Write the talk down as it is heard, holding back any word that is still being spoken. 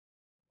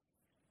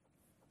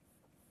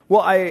Well,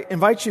 I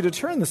invite you to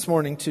turn this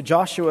morning to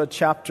Joshua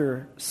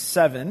chapter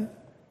 7.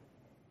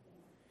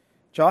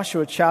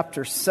 Joshua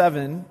chapter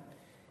 7,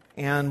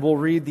 and we'll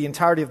read the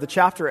entirety of the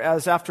chapter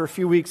as after a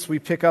few weeks we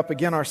pick up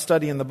again our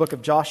study in the book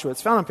of Joshua.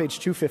 It's found on page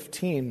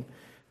 215 in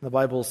the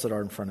Bibles that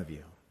are in front of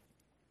you.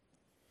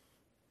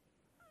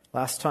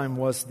 Last time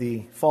was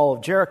the fall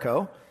of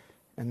Jericho,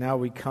 and now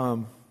we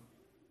come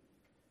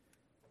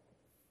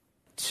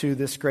to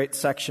this great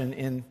section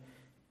in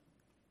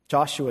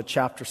Joshua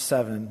chapter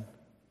 7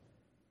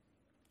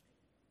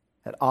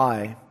 at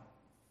Ai,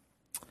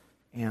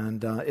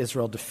 and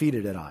Israel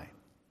defeated at Ai.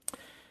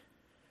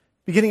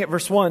 Beginning at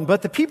verse 1,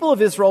 "But the people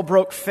of Israel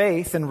broke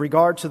faith in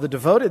regard to the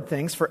devoted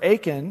things, for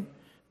Achan,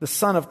 the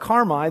son of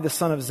Carmi, the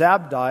son of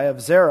Zabdi, of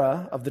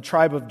Zerah, of the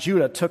tribe of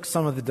Judah, took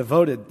some of the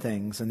devoted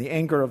things, and the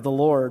anger of the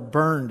Lord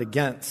burned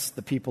against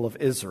the people of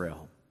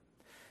Israel.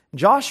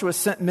 Joshua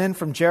sent men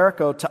from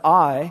Jericho to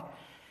Ai,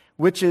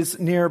 which is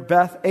near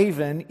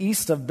Beth-aven,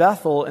 east of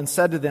Bethel, and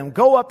said to them,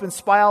 'Go up and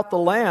spy out the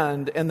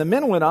land.' And the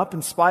men went up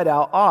and spied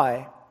out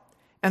Ai.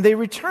 And they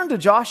returned to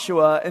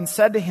Joshua and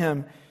said to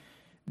him,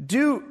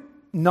 'Do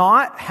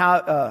not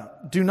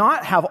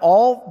have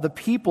all the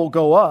people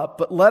go up,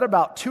 but let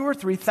about 2,000 or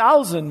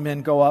 3,000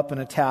 men go up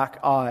and attack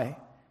Ai.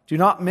 Do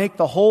not make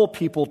the whole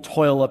people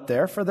toil up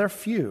there, for they're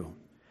few.'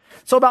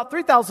 So about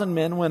 3,000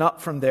 men went up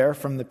from there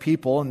from the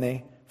people, and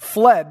they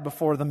fled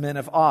before the men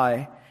of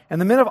Ai. And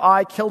the men of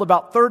Ai killed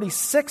about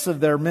 36 of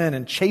their men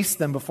and chased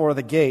them before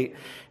the gate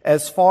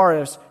as far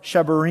as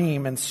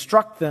Shebarim and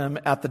struck them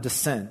at the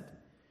descent.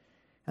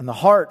 And the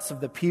hearts of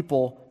the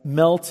people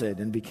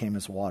melted and became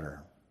as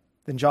water.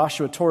 Then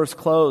Joshua tore his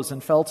clothes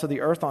and fell to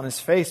the earth on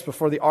his face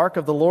before the ark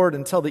of the Lord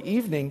until the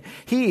evening,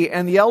 he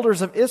and the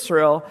elders of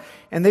Israel,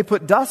 and they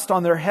put dust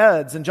on their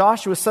heads. And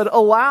Joshua said,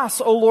 'Alas,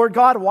 O Lord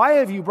God, why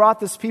have you brought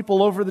this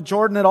people over the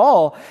Jordan at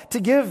all, to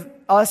give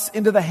us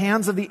into the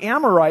hands of the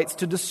Amorites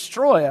to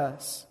destroy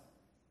us?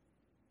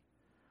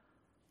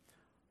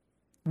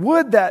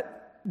 Would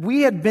that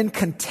we had been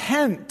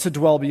content to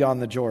dwell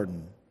beyond the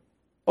Jordan.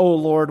 O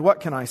Lord, what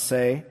can I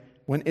say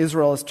when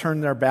Israel has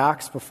turned their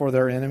backs before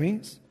their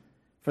enemies?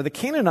 For the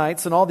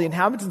Canaanites and all the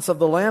inhabitants of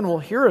the land will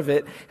hear of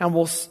it and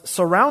will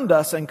surround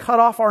us and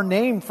cut off our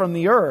name from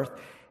the earth.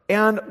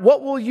 And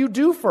what will you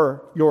do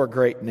for your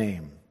great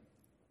name?'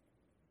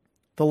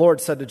 The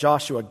Lord said to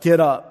Joshua, 'Get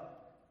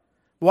up.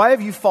 Why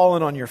have you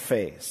fallen on your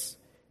face?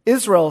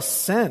 Israel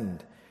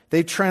sinned.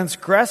 They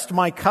transgressed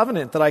my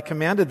covenant that I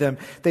commanded them.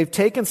 They've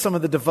taken some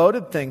of the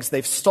devoted things.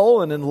 They've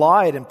stolen and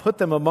lied and put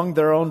them among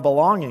their own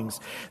belongings.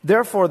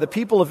 Therefore, the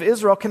people of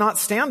Israel cannot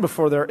stand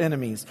before their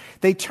enemies.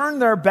 They turn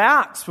their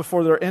backs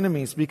before their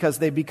enemies because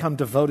they become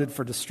devoted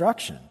for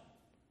destruction.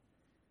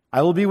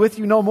 I will be with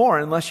you no more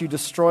unless you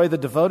destroy the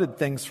devoted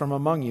things from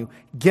among you.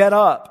 Get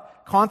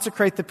up,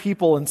 consecrate the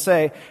people, and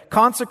say,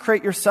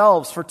 consecrate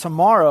yourselves for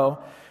tomorrow,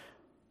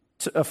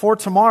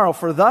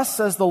 for thus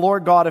says the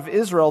Lord God of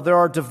Israel, there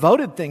are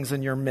devoted things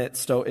in your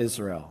midst, O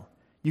Israel.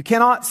 You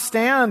cannot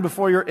stand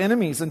before your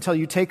enemies until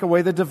you take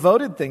away the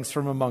devoted things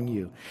from among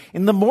you.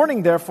 In the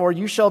morning, therefore,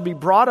 you shall be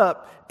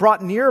brought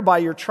near by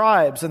your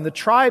tribes, and the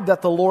tribe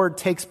that the Lord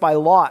takes by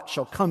lot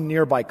shall come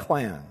near by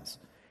clans.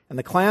 And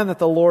the clan that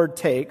the Lord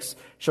takes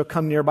shall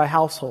come near by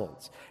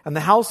households. And the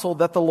household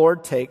that the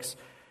Lord takes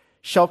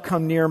shall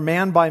come near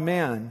man by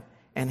man.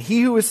 And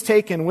he who is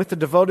taken with the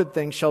devoted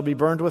things shall be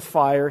burned with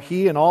fire,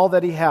 he and all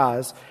that he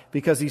has,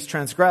 because he's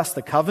transgressed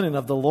the covenant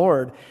of the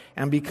Lord,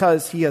 and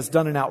because he has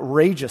done an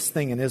outrageous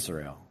thing in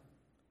Israel.'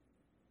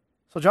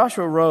 So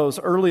Joshua rose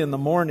early in the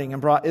morning and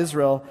brought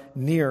Israel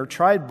near,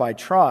 tribe by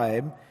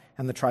tribe,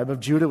 and the tribe of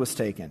Judah was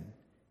taken.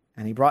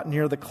 And he brought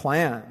near the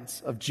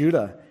clans of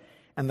Judah,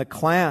 and the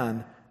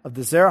clan of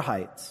the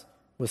Zerahites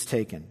was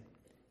taken.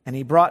 And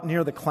he brought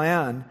near the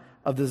clan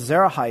of the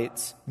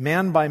Zerahites,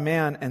 man by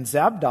man, and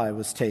Zabdi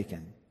was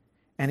taken.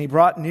 And he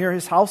brought near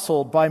his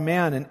household by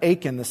man, and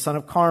Achan, the son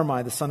of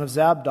Carmi, the son of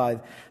Zabdi,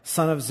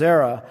 son of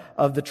Zerah,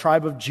 of the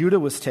tribe of Judah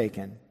was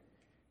taken.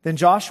 Then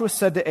Joshua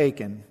said to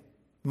Achan,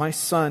 'My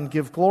son,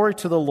 give glory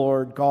to the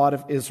Lord God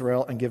of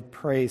Israel, and give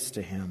praise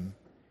to him.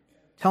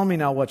 Tell me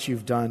now what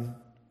you've done.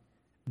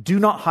 Do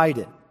not hide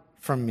it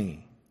from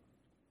me.'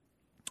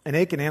 And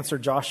Achan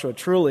answered Joshua,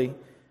 'Truly,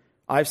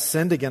 I've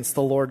sinned against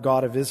the Lord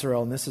God of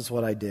Israel, and this is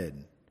what I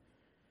did.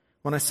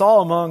 When I saw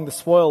among the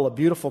spoil a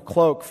beautiful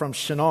cloak from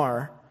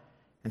Shinar,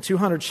 and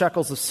 200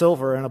 shekels of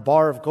silver, and a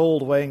bar of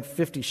gold weighing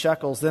 50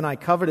 shekels, then I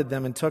coveted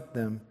them and took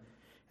them.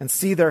 And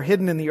see, they're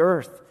hidden in the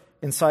earth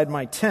inside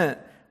my tent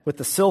with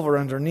the silver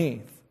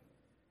underneath.'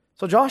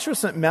 So Joshua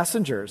sent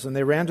messengers, and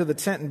they ran to the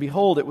tent, and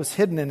behold, it was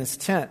hidden in his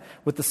tent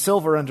with the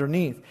silver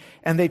underneath.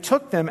 And they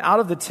took them out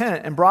of the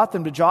tent and brought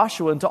them to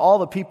Joshua and to all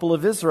the people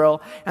of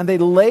Israel, and they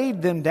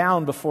laid them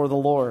down before the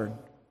Lord.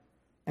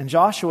 And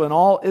Joshua and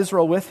all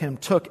Israel with him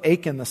took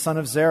Achan the son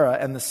of Zerah,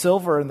 and the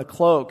silver and the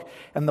cloak,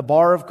 and the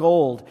bar of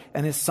gold,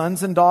 and his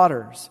sons and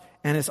daughters,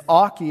 and his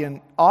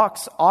oxen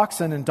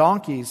and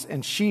donkeys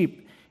and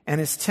sheep, and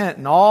his tent,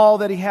 and all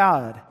that he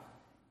had.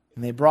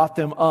 And they brought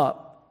them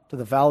up to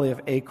the valley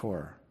of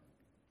Achor.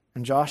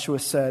 And Joshua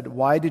said,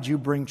 'Why did you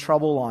bring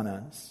trouble on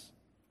us?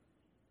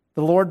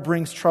 The Lord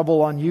brings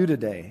trouble on you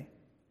today."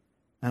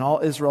 And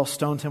all Israel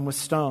stoned him with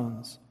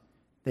stones.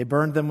 They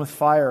burned them with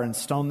fire and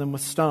stoned them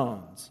with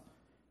stones.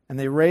 And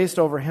they raised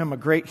over him a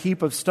great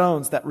heap of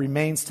stones that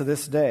remains to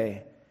this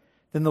day.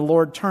 Then the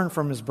Lord turned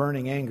from his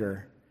burning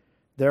anger.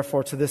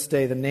 Therefore, to this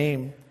day, the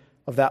name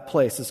of that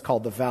place is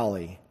called the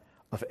Valley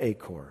of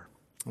Achor.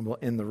 And we'll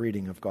end the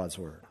reading of God's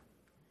Word.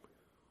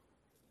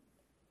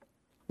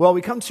 Well,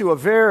 we come to a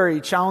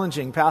very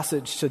challenging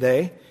passage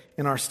today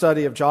in our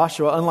study of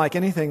Joshua, unlike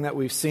anything that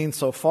we've seen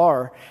so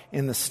far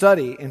in the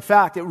study. In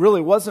fact, it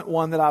really wasn't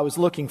one that I was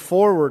looking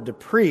forward to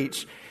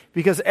preach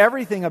because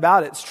everything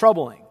about it's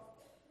troubling.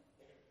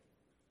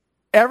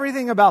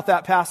 Everything about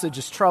that passage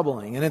is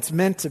troubling, and it's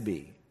meant to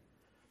be.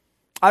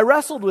 I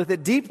wrestled with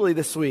it deeply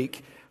this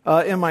week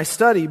in my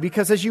study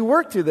because as you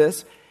work through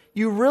this,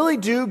 you really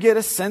do get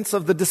a sense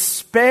of the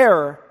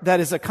despair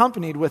that is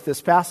accompanied with this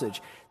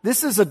passage.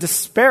 This is a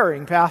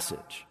despairing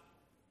passage.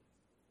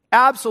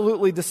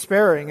 Absolutely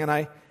despairing, and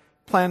I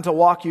plan to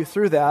walk you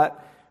through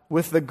that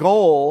with the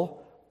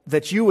goal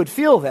that you would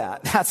feel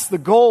that. That's the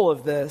goal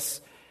of this,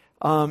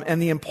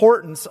 and the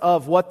importance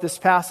of what this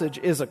passage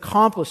is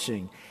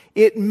accomplishing.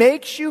 It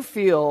makes you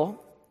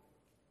feel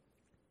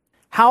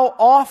how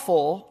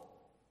awful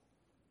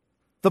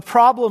the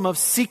problem of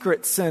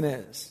secret sin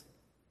is,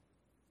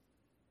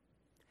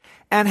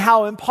 and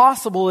how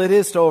impossible it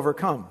is to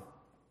overcome.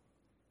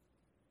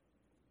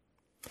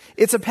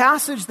 It's a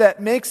passage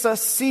that makes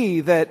us see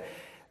that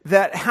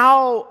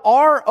how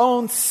our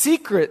own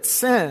secret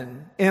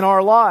sin in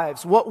our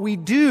lives, what we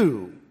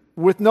do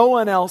with no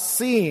one else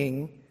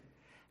seeing,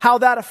 how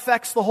that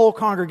affects the whole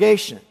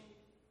congregation.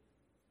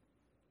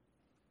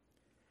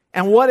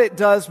 And what it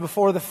does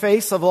before the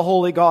face of the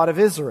holy God of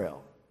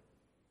Israel.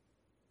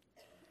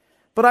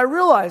 But I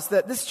realize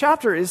that this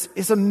chapter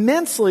is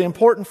immensely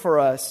important for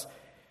us,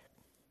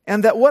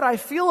 and that what I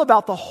feel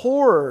about the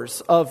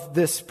horrors of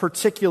this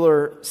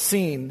particular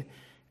scene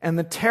and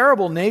the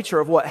terrible nature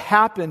of what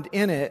happened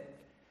in it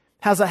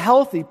has a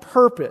healthy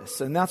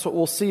purpose. And that's what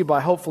we'll see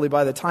hopefully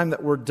by the time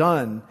that we're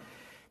done.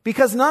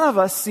 Because none of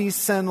us see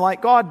sin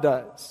like God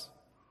does.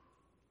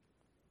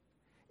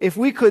 If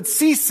we could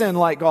see sin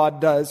like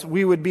God does,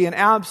 we would be in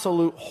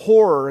absolute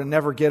horror and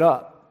never get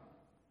up.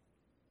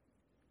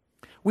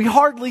 We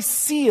hardly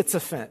see its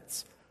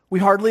offense. We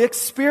hardly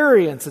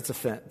experience its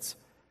offense.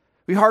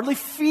 We hardly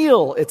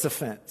feel its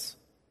offense.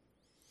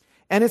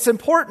 And it's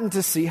important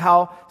to see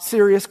how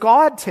serious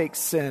God takes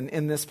sin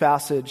in this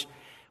passage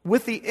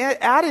with the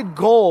added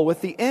goal,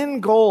 with the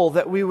end goal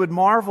that we would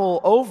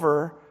marvel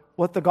over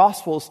what the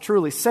gospel is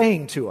truly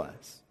saying to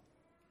us.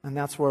 And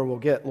that's where we'll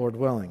get, Lord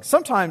willing.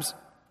 Sometimes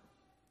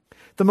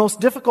the most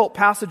difficult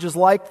passages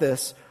like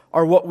this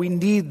are what we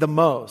need the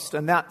most.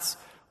 And that's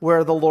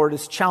where the Lord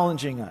is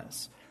challenging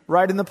us.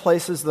 Right in the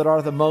places that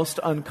are the most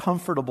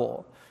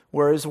uncomfortable,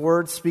 where His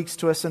Word speaks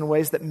to us in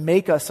ways that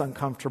make us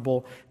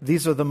uncomfortable,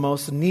 these are the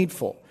most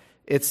needful.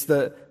 It's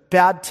the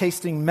bad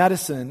tasting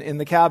medicine in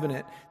the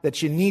cabinet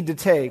that you need to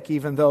take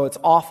even though it's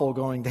awful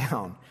going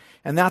down.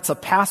 And that's a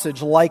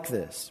passage like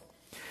this.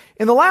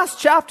 In the last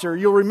chapter,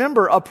 you'll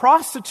remember a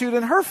prostitute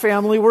and her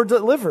family were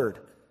delivered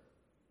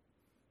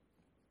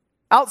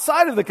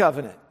outside of the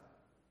covenant.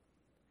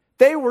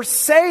 They were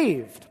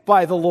saved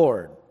by the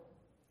Lord.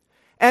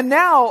 And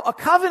now a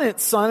covenant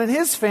son and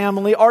his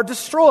family are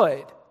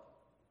destroyed.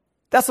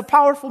 That's a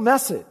powerful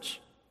message.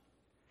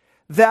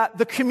 That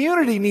the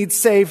community needs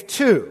saved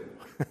too.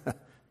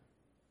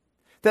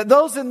 That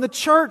those in the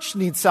church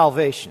need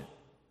salvation.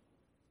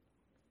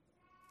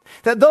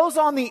 That those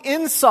on the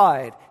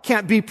inside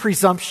can't be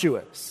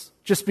presumptuous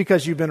just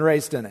because you've been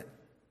raised in it.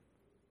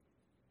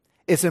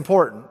 It's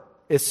important.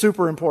 It's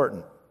super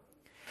important.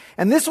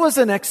 And this was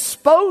an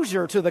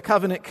exposure to the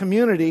covenant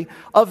community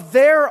of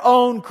their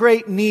own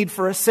great need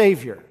for a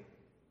Savior.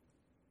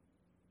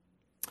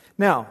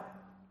 Now,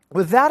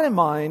 with that in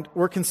mind,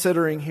 we're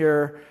considering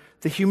here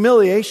the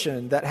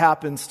humiliation that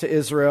happens to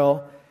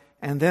Israel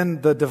and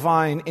then the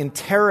divine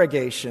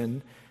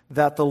interrogation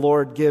that the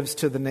Lord gives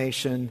to the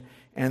nation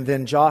and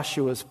then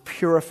Joshua's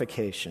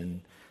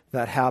purification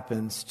that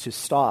happens to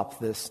stop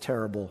this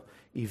terrible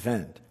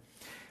event.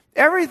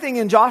 Everything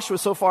in Joshua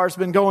so far has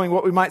been going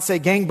what we might say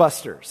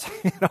gangbusters.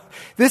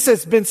 This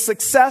has been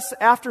success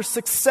after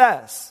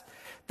success.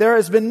 There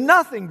has been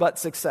nothing but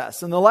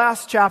success. In the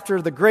last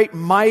chapter, the great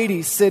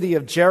mighty city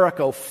of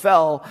Jericho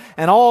fell,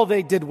 and all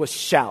they did was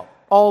shout.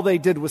 All they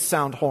did was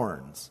sound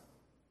horns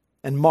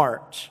and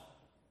march.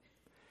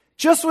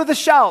 Just with a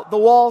shout, the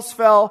walls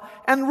fell,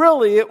 and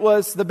really it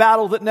was the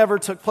battle that never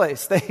took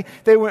place.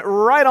 They went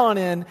right on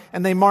in,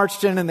 and they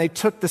marched in, and they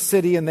took the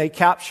city, and they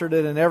captured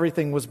it, and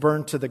everything was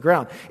burned to the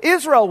ground.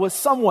 Israel was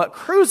somewhat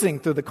cruising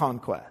through the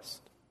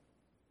conquest.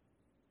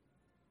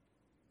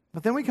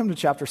 But then we come to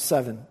chapter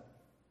 7.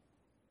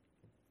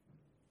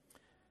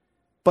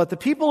 But the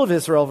people of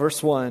Israel,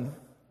 verse 1,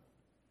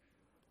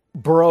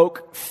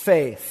 broke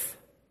faith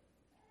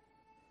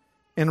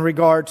in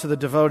regard to the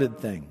devoted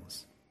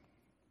things.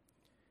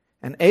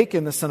 And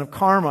Achan, the son of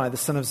Carmi, the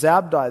son of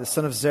Zabdi, the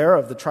son of Zerah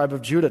of the tribe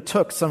of Judah,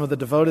 took some of the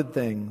devoted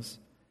things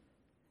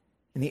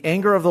And the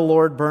anger of the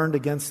Lord burned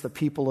against the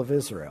people of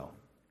Israel.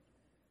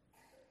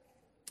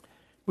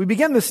 We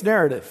begin this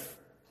narrative.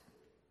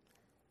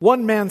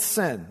 One man's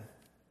sin.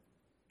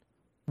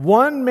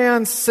 One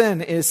man's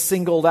sin is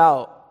singled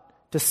out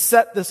to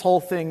set this whole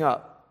thing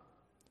up.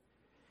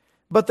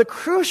 But the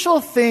crucial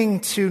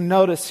thing to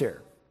notice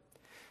here,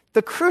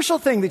 the crucial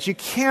thing that you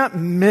can't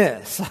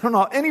miss, I don't know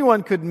how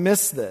anyone could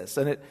miss this,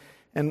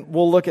 and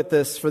we'll look at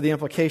this for the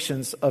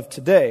implications of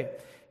today.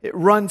 It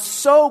runs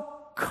so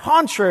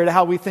contrary to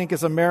how we think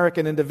as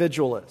American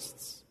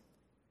individualists.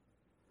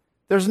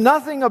 There's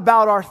nothing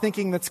about our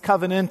thinking that's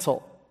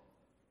covenantal.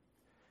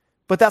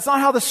 But that's not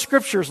how the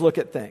Scriptures look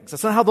at things.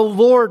 That's not how the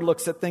Lord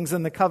looks at things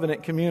in the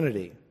covenant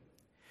community.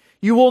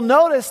 You will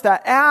notice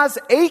that as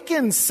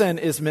Achan's sin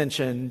is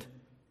mentioned,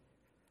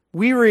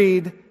 we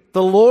read,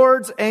 the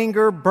Lord's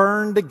anger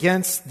burned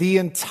against the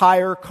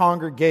entire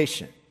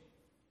congregation.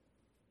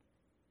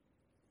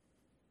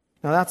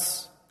 Now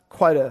that's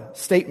quite a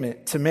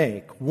statement to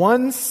make.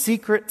 One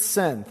secret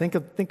sin, think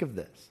of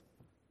this.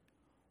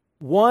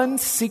 One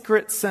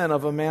secret sin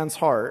of a man's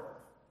heart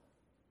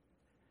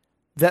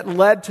that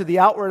led to the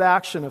outward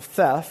action of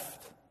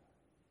theft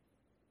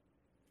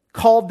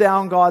called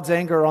down God's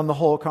anger on the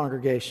whole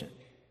congregation.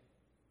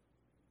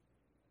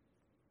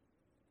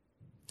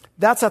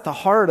 That's at the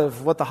heart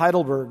of what the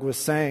Heidelberg was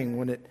saying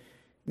when it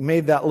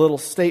made that little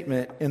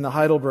statement in the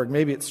Heidelberg.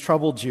 Maybe it's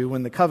troubled you.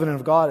 When the covenant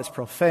of God is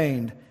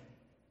profaned,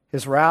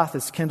 His wrath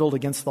is kindled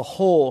against the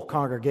whole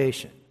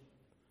congregation.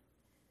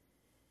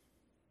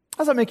 How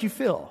does that make you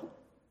feel?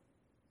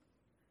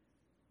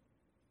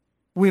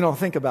 We don't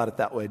think about it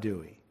that way, do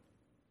we?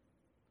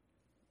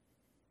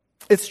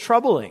 It's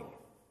troubling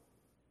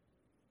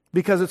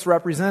because it's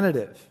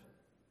representative.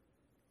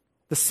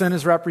 The sin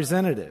is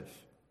representative.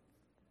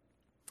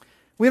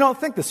 We don't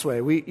think this way.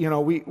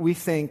 We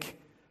think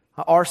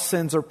our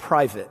sins are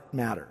private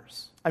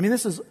matters. I mean,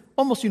 this is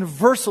almost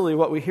universally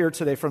what we hear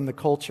today from the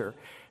culture.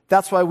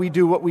 That's why we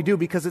do what we do,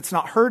 because it's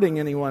not hurting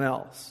anyone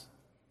else.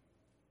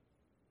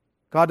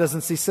 God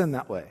doesn't see sin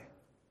that way.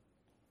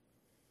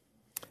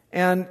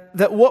 And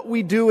that what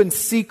we do in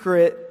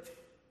secret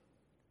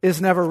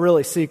is never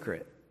really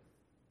secret.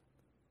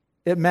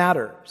 It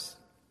matters.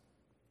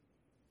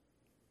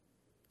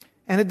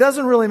 And it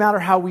doesn't really matter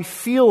how we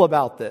feel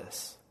about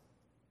this.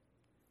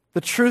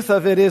 The truth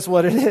of it is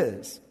what it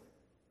is.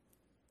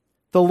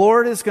 The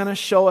Lord is going to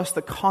show us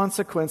the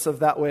consequence of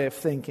that way of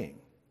thinking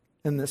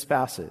in this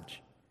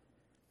passage.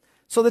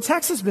 So the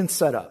text has been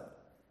set up.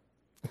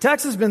 The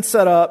text has been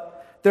set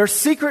up. There's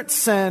secret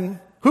sin.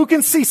 Who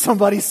can see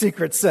somebody's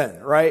secret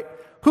sin, right?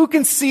 Who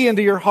can see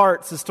into your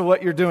hearts as to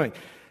what you're doing?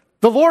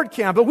 The Lord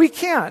can, but we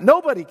can't.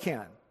 Nobody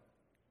can.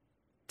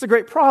 It's a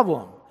great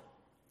problem.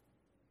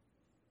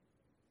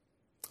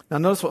 Now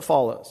notice what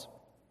follows.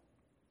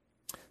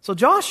 So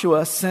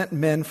Joshua sent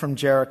men from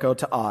Jericho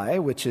to Ai,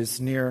 which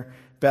is near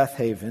Beth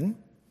Haven,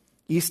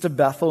 east of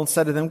Bethel, and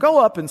said to them,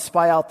 go up and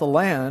spy out the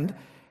land.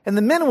 And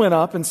the men went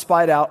up and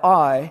spied out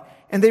Ai,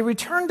 and they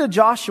returned to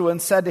Joshua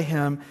and said to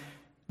him,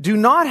 do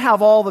not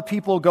have all the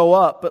people go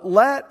up, but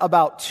let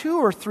about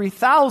 2,000 or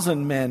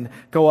 3,000 men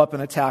go up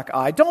and attack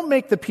Ai. Don't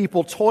make the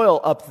people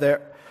toil up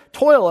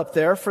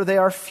there, for they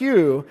are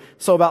few.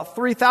 So about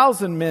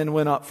 3,000 men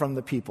went up from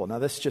the people. Now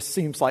this just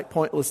seems like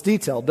pointless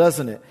detail,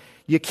 doesn't it?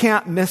 You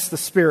can't miss the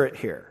spirit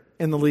here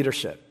in the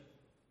leadership.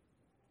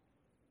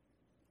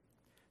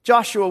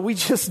 Joshua, we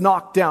just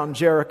knocked down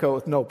Jericho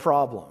with no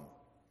problem.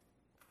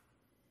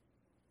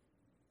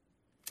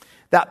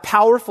 That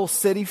powerful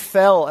city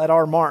fell at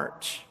our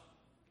march.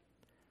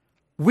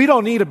 We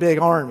don't need a big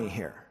army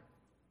here.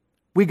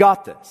 We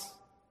got this.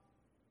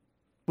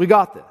 We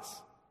got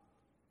this.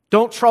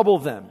 Don't trouble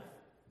them.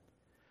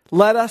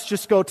 Let us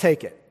just go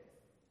take it.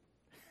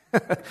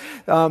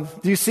 Do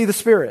you see the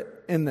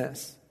spirit in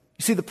this?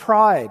 You see the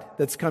pride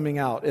that's coming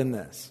out in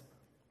this.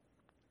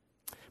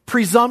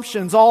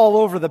 Presumptions all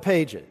over the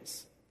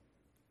pages.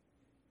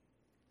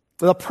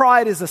 The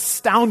pride is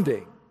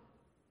astounding.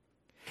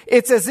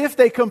 It's as if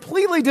they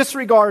completely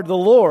disregard the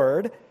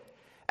Lord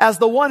as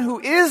the one who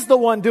is the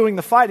one doing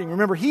the fighting.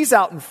 Remember, He's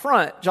out in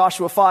front,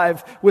 Joshua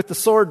 5, with the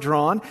sword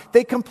drawn.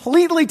 They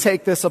completely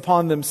take this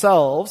upon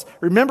themselves.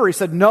 Remember, He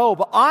said, no,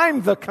 but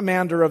I'm the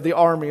commander of the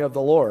army of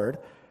the Lord.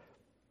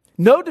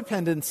 No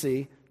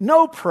dependency,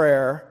 no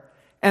prayer.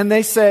 And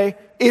they say,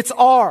 it's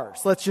ours.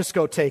 Let's just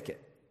go take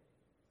it.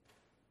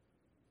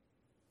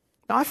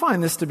 Now, I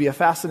find this to be a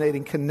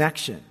fascinating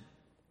connection.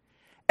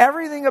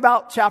 Everything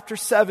about chapter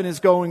 7 is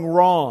going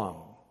wrong.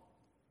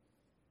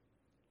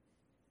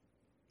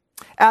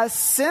 As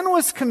sin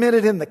was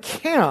committed in the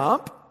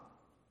camp,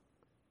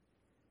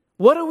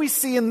 what do we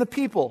see in the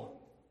people?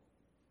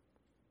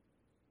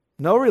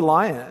 No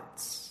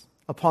reliance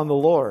upon the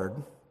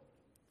Lord.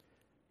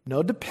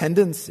 No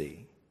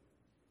dependency.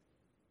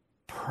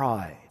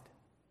 Pride.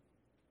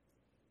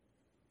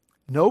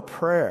 No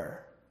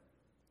prayer.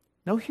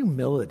 No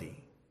humility.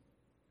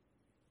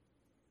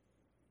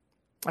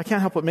 I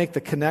can't help but make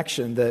the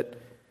connection that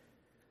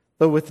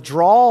the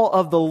withdrawal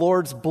of the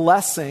Lord's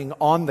blessing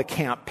on the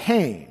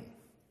campaign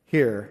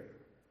here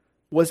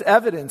was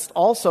evidenced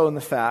also in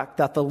the fact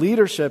that the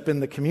leadership in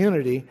the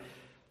community,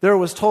 there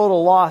was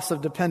total loss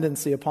of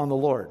dependency upon the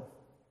Lord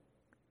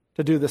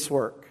to do this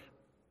work.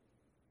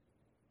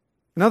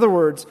 In other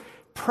words,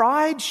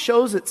 pride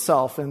shows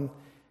itself in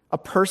a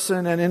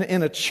person and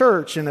in a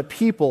church, in a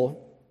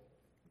people,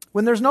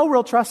 when there's no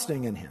real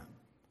trusting in Him,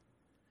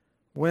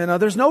 when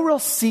there's no real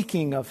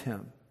seeking of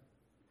Him,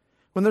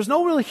 when there's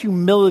no real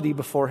humility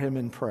before Him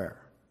in prayer.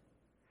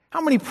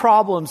 How many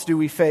problems do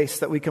we face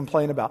that we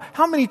complain about?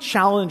 How many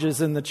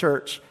challenges in the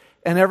church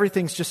and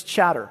everything's just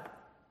chatter?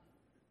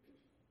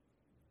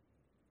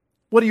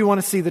 What do you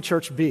want to see the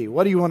church be?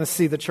 What do you want to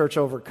see the church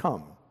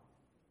overcome?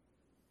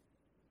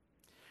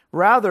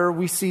 Rather,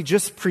 we see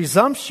just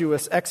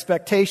presumptuous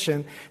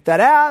expectation that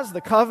as the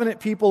covenant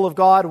people of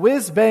God,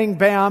 whiz, bang,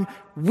 bam,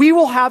 we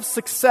will have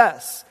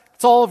success.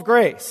 It's all of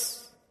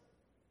grace.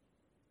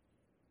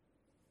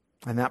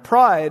 And that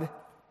pride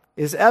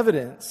is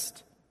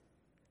evidenced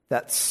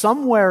that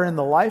somewhere in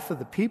the life of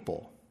the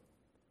people,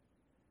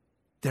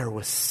 there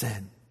was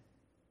sin.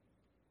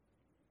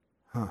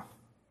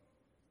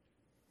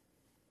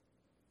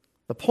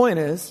 The point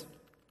is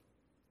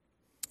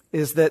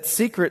that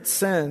secret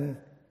sin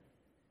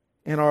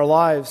in our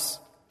lives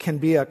can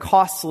be a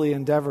costly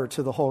endeavor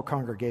to the whole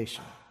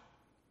congregation.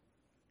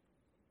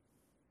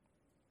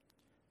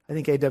 I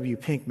think A.W.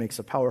 Pink makes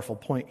a powerful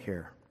point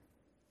here.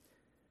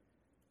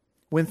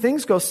 When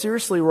things go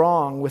seriously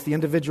wrong with the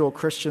individual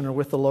Christian or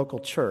with the local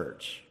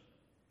church,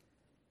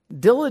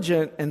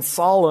 diligent and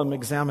solemn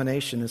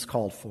examination is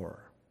called for.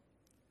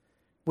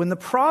 When the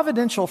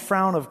providential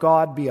frown of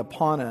God be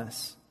upon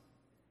us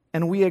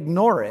and we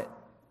ignore it,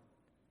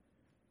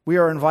 we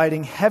are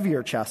inviting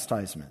heavier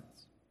chastisements.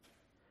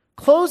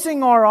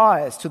 Closing our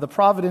eyes to the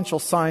providential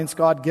signs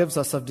God gives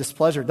us of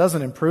displeasure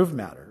doesn't improve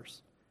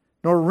matters,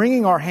 nor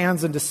wringing our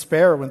hands in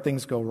despair when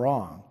things go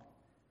wrong.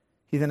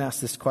 He then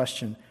asks this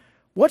question: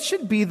 what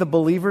should be the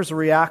believer's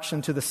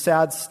reaction to the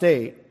sad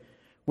state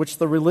which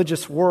the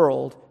religious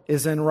world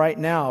is in right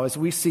now as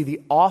we see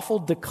the awful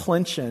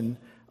declension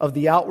of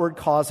the outward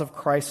cause of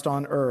Christ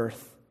on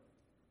earth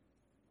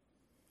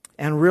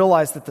and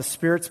realize that the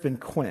Spirit's been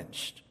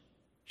quenched?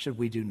 Should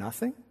we do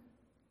nothing?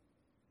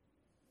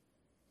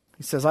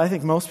 He says, I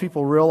think most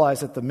people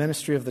realize that the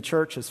ministry of the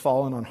church has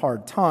fallen on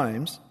hard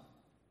times.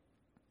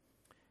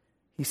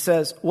 He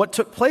says, what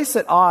took place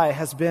at Ai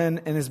has been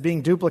and is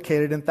being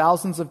duplicated in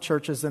thousands of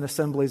churches and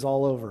assemblies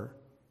all over.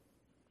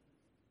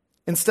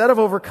 Instead of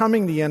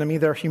overcoming the enemy,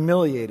 they're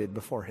humiliated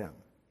before him.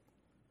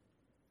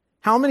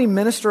 How many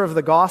minister of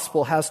the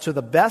gospel has, to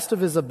the best of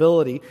his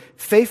ability,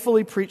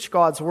 faithfully preached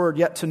God's word,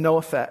 yet to no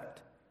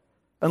effect,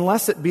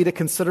 unless it be to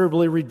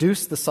considerably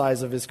reduce the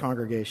size of his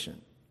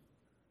congregation?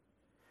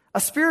 A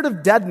spirit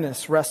of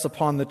deadness rests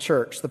upon the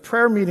church. The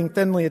prayer meeting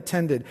thinly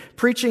attended.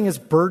 Preaching is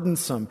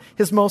burdensome.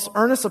 His most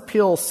earnest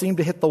appeals seem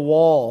to hit the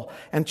wall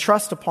and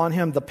trust upon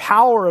him. The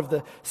power of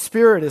the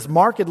Spirit is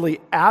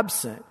markedly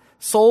absent.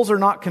 Souls are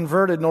not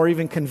converted nor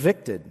even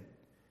convicted.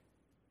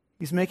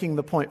 He's making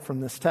the point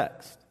from this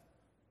text.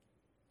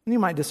 And you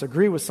might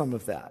disagree with some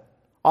of that.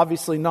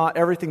 Obviously, not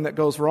everything that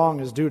goes wrong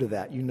is due to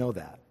that. You know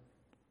that.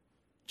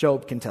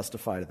 Job can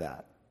testify to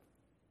that.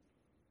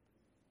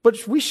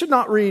 But we should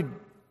not read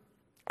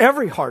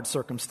every hard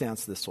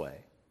circumstance this way.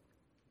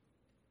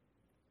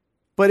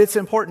 But it's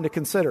important to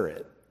consider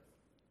it.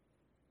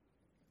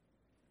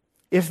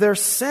 If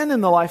there's sin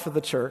in the life of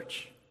the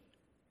church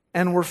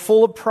and we're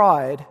full of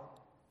pride,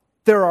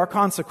 there are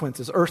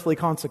consequences, earthly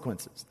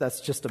consequences.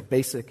 That's just a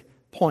basic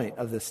point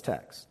of this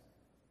text.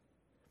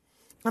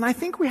 And I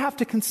think we have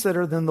to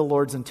consider then the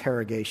Lord's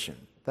interrogation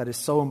that is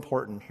so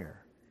important here.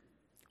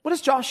 What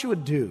does Joshua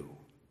do?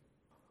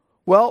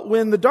 Well,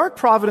 when the dark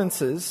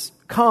providences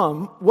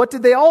come, what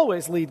did they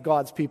always lead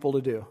God's people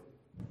to do?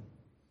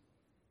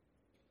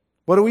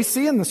 What do we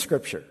see in the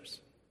scriptures?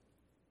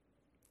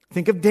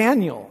 Think of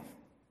Daniel.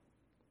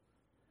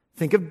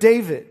 Think of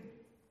David.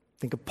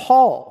 Think of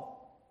Paul.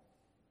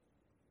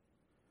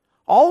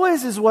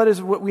 Always is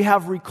what we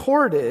have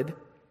recorded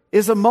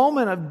is a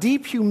moment of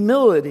deep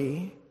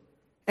humility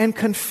and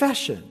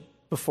confession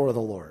before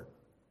the Lord.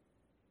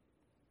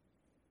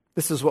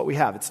 This is what we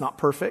have. It's not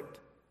perfect,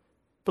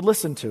 but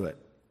listen to it.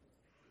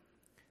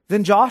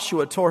 Then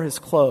Joshua tore his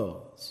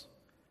clothes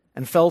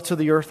and fell to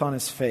the earth on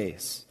his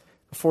face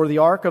before the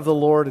ark of the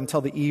Lord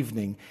until the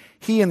evening,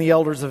 he and the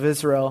elders of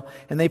Israel,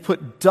 and they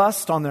put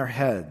dust on their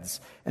heads.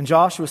 And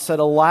Joshua said,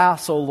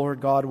 Alas, O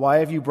Lord God, why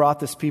have you brought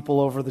this people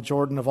over the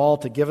Jordan of all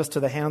to give us to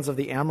the hands of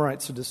the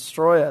Amorites to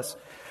destroy us?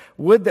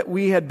 Would that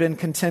we had been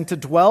content to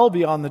dwell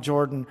beyond the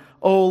Jordan.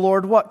 O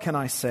Lord, what can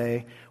I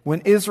say?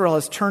 When Israel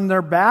has turned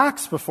their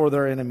backs before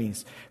their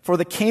enemies. For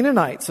the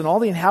Canaanites and all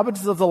the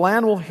inhabitants of the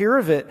land will hear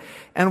of it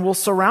and will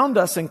surround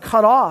us and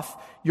cut off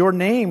our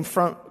name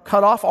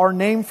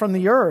from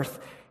the earth.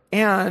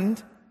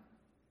 And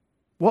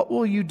what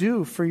will you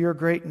do for your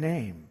great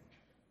name?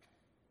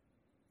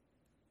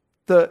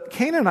 The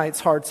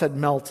Canaanites' hearts had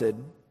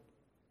melted.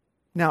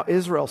 Now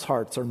Israel's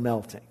hearts are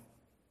melting.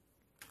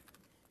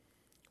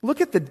 Look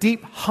at the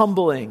deep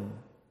humbling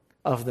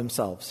of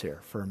themselves here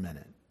for a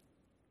minute.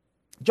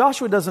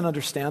 Joshua doesn't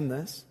understand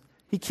this.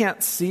 He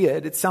can't see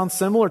it. It sounds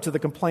similar to the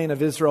complaint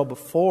of Israel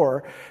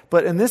before,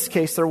 but in this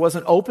case, there was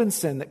an open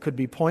sin that could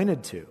be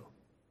pointed to.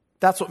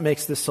 That's what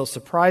makes this so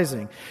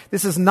surprising.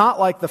 This is not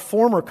like the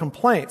former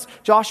complaints.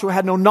 Joshua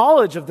had no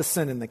knowledge of the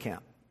sin in the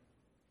camp.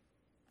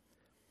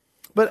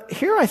 But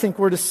here I think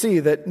we're to see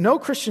that no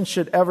Christian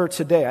should ever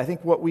today, I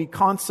think what we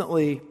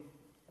constantly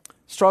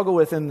struggle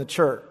with in the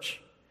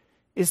church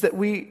is that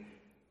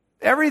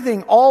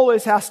everything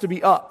always has to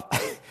be up.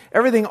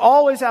 Everything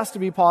always has to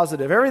be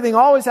positive. Everything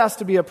always has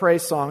to be a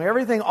praise song.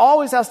 Everything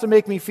always has to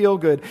make me feel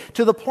good,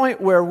 to the point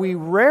where we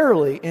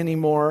rarely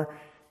anymore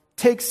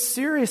take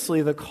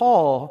seriously the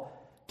call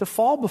to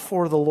fall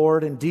before the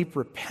Lord in deep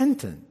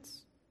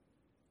repentance,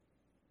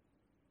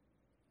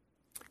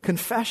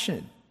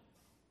 confession,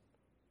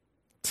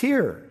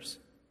 tears,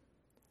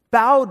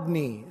 bowed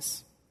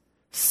knees,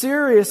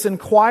 serious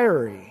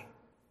inquiry.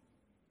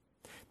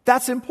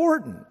 That's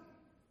important.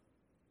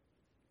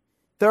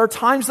 There are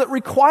times that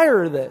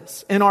require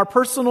this in our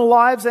personal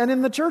lives and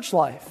in the church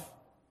life.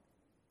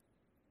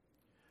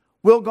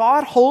 Will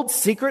God hold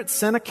secret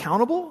sin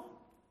accountable?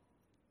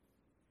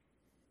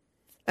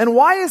 And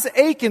why is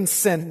Achan's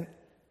sin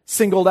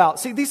singled out?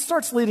 See, these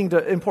starts leading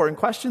to important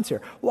questions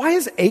here. Why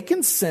is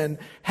Achan's sin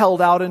held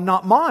out and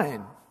not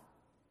mine?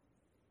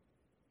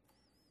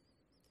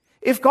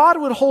 If God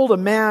would hold a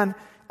man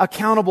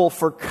accountable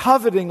for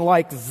coveting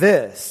like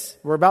this,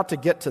 we're about to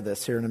get to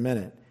this here in a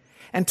minute,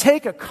 and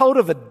take a coat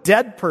of a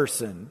dead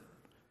person,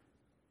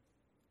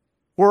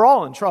 we're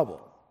all in trouble.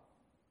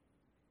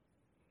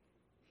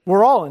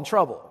 We're all in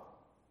trouble.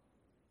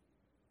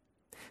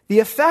 The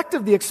effect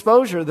of the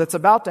exposure that's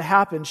about to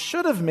happen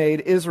should have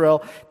made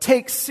Israel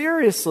take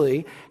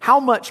seriously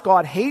how much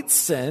God hates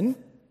sin,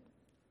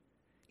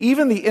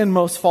 even the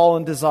inmost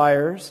fallen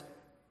desires,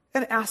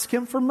 and ask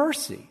Him for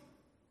mercy.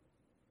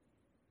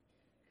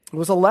 It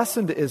was a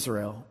lesson to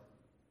Israel.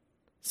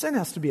 Sin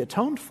has to be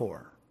atoned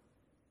for.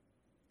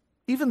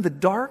 Even the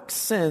dark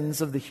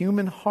sins of the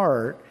human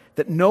heart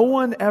that no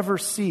one ever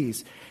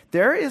sees.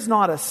 There is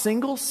not a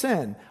single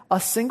sin, a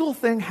single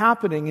thing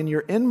happening in your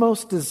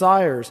inmost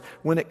desires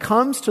when it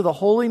comes to the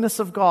holiness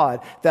of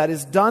God that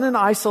is done in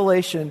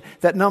isolation,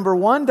 that number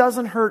one,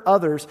 doesn't hurt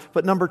others,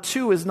 but number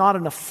two, is not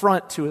an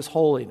affront to His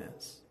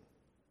holiness.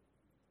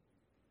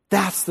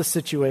 That's the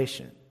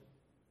situation.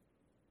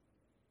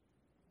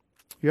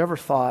 You ever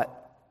thought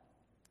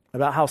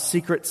about how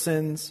secret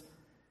sins,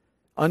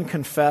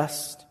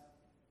 unconfessed,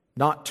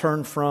 not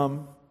turned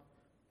from,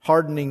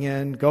 hardening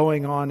in,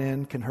 going on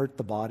in, can hurt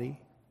the body?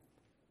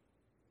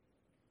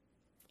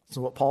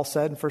 So what Paul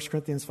said in 1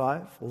 Corinthians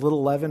 5, a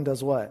little leaven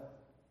does what?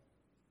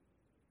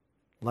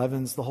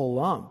 Leavens the whole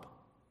lump.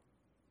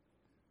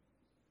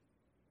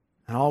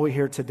 And all we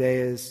hear today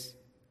is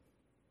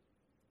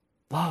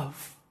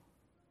love.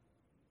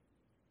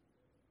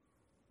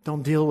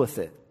 Don't deal with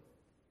it.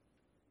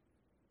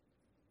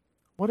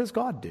 What does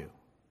God do?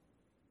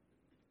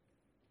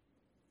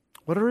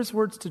 What are His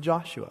words to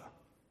Joshua?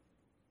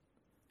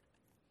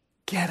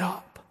 Get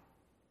up.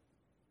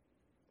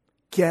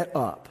 Get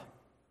up.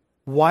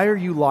 Why are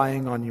you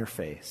lying on your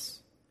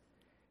face?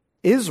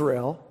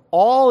 Israel,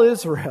 all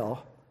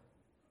Israel,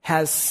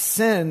 has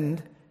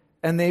sinned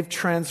and they've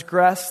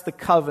transgressed the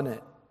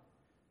covenant.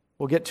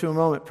 We'll get to in a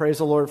moment. Praise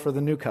the Lord for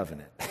the new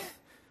covenant.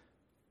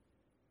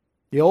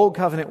 The old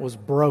covenant was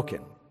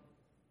broken.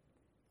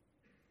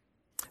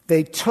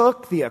 They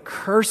took the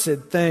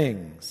accursed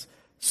things,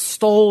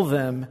 stole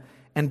them,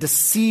 and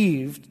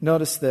deceived,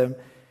 notice them,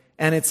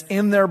 and it's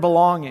in their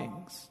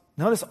belongings.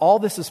 Notice all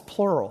this is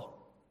plural.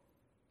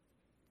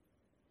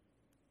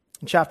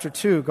 In chapter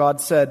 2, God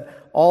said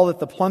all that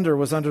the plunder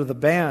was under the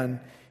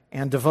ban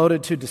and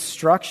devoted to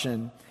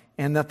destruction,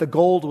 and that the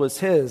gold was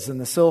His and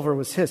the silver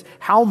was His.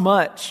 How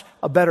much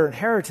a better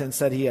inheritance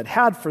that He had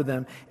had for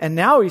them. And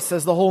now He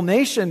says the whole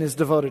nation is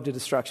devoted to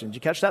destruction. Did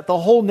you catch that? The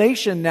whole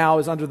nation now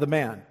is under the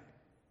ban.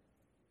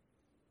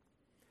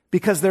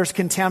 Because there's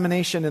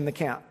contamination in the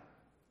camp.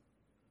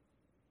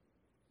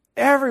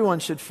 Everyone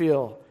should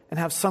feel and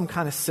have some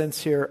kind of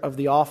sense here of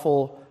the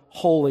awful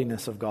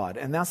holiness of God.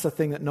 And that's the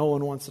thing that no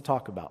one wants to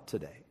talk about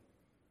today.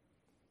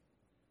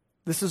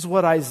 This is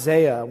what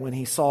Isaiah, when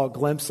he saw a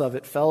glimpse of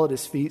it, fell at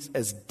his feet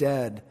as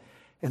dead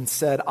and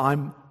said,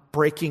 I'm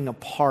breaking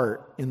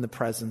apart in the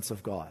presence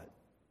of God.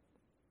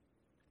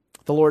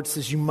 The Lord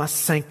says, you must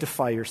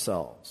sanctify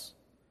yourselves.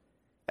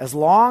 As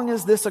long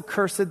as this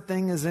accursed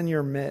thing is in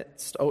your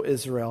midst, O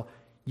Israel,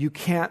 you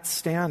can't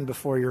stand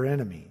before your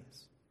enemies.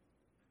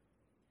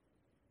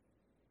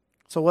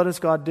 So what does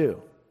God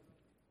do?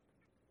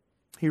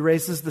 He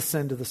raises the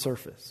sin to the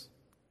surface.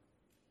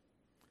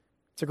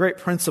 It's a great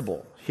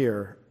principle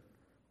here.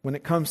 When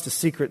it comes to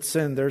secret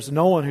sin, there's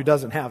no one who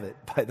doesn't have it,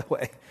 by the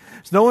way.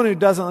 There's no one who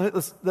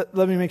doesn't,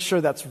 let me make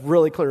sure that's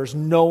really clear. There's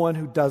no one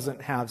who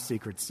doesn't have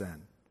secret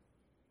sin.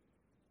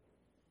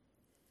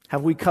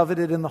 Have we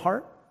coveted in the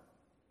heart?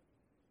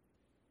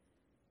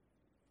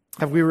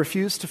 Have we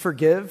refused to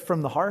forgive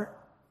from the heart?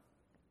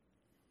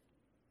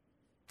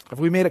 Have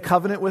we made a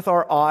covenant with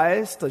our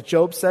eyes, like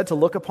Job said, to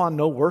look upon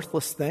no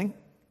worthless thing?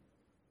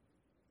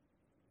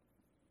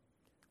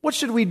 What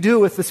should we do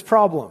with this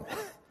problem?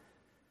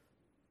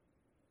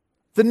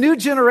 The new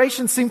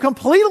generation seemed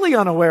completely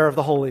unaware of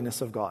the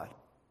holiness of God.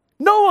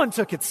 No one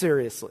took it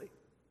seriously.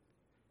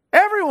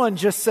 Everyone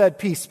just said,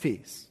 peace,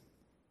 peace.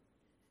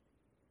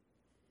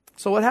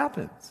 So what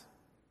happens?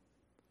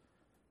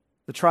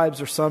 The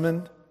tribes are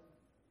summoned.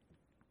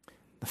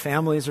 The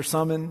families are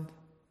summoned.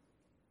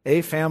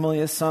 A family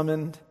is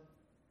summoned.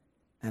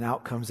 And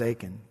out comes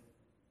Achan.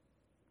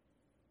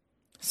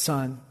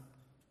 Son,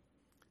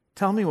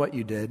 tell me what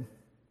you did.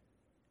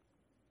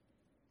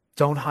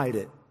 Don't hide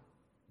it.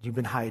 You've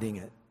been hiding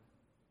it.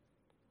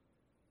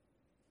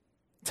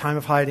 Time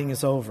of hiding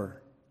is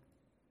over.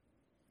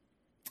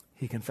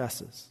 He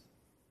confesses.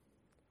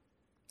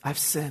 I've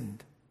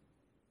sinned.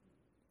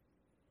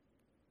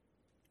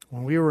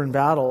 When we were in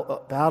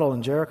battle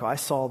in Jericho, I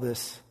saw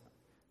this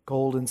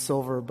gold and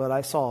silver, but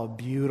I saw a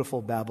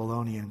beautiful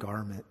Babylonian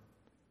garment.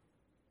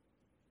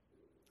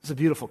 It's a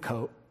beautiful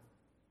coat.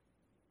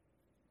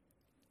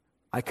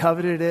 I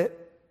coveted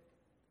it,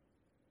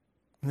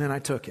 and then I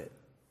took it.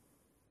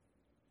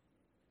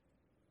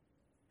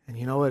 And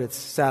you know what? It's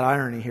sad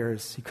irony here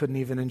is he couldn't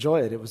even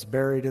enjoy it. It was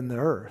buried in the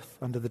earth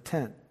under the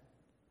tent.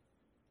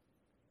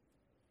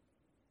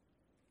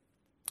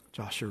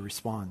 Joshua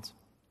responds,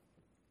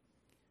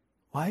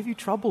 why have you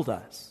troubled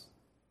us?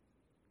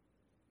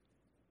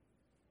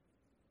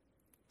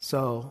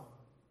 So,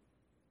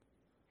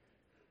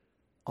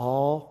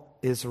 all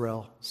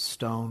Israel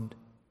stoned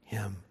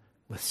him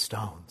with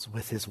stones,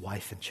 with his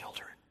wife and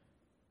children.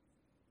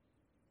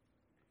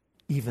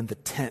 Even the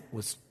tent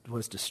was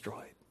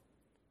destroyed.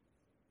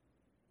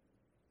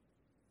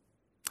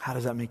 How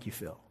does that make you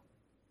feel?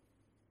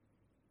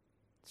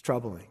 It's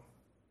troubling.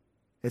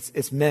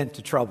 It's meant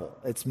to trouble.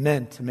 It's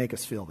meant to make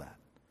us feel that.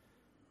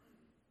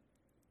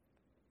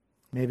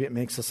 Maybe it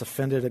makes us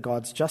offended at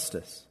God's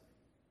justice.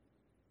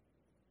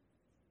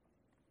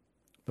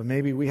 But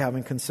maybe we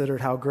haven't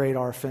considered how great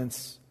our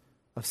offense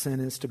of sin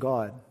is to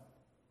God.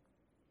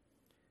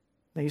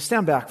 Now you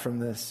stand back from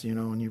this,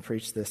 when you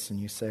preach this and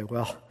you say,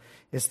 well,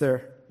 is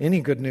there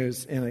any good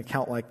news in an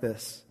account like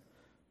this?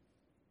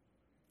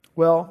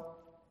 Well,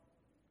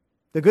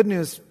 the good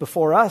news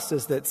before us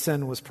is that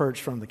sin was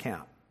purged from the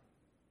camp.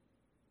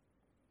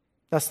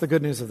 That's the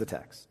good news of the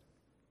text.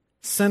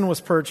 Sin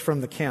was purged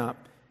from the camp.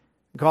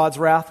 God's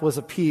wrath was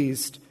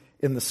appeased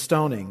in the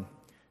stoning.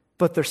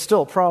 But there's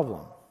still a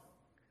problem.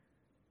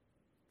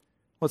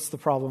 What's the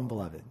problem,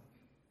 beloved?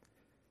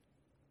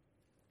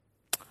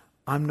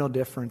 I'm no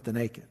different than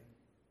Achan.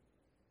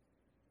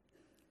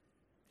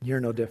 You're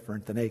no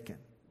different than Achan.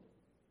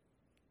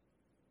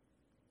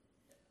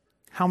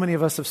 How many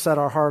of us have set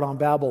our heart on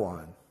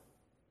Babylon?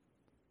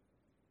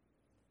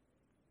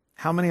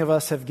 How many of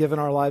us have given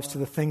our lives to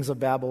the things of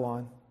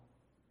Babylon,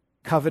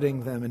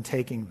 coveting them and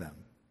taking them?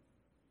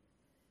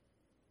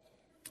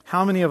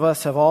 How many of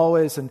us have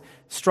always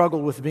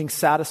struggled with being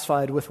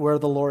satisfied with where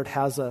the Lord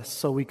has us,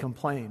 so we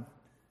complain?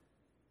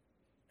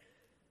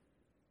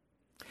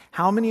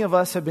 How many of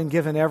us have been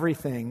given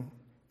everything?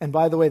 And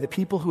by the way, the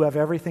people who have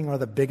everything are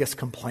the biggest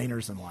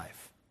complainers in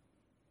life.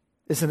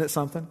 Isn't it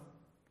something?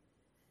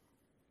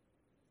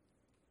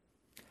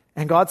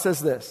 And God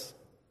says this,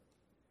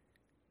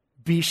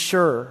 be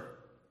sure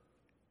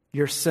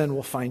your sin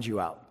will find you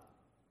out.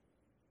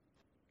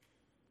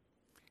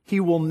 He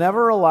will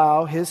never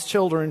allow his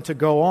children to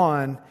go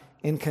on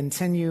in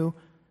continued,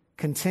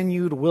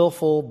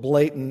 willful,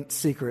 blatant,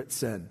 secret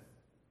sin.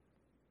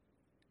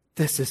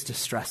 This is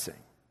distressing.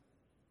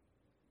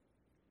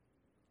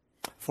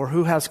 For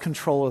who has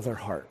control of their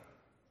heart?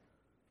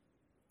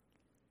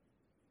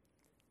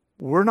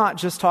 We're not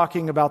just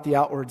talking about the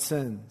outward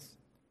sins.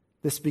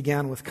 This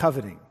began with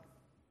coveting.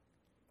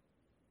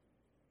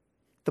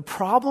 The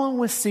problem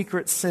with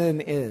secret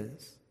sin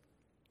is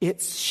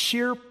its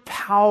sheer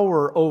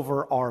power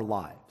over our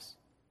lives.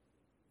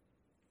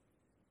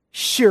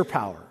 Sheer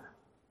power.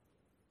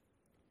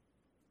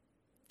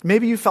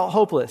 Maybe you felt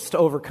hopeless to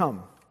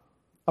overcome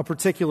a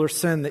particular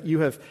sin that you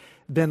have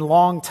been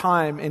long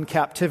time in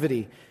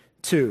captivity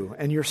to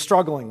and you're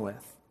struggling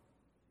with.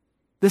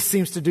 This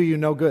seems to do you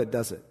no good,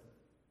 does it?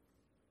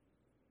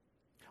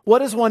 What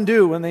does one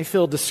do when they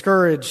feel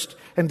discouraged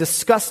and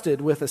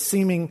disgusted with a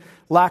seeming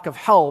lack of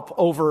help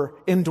over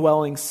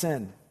indwelling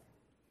sin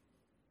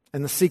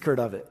and the secret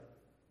of it?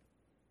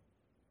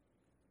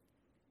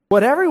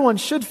 What everyone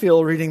should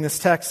feel reading this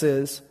text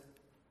is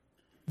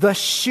the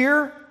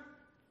sheer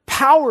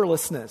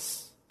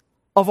powerlessness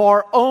of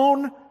our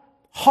own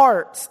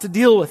hearts to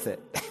deal with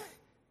it.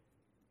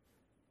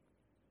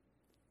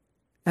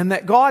 And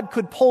that God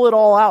could pull it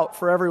all out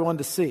for everyone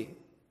to see.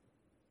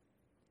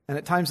 And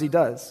at times he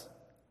does.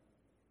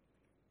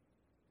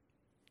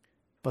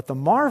 But the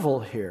marvel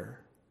here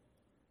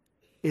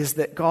is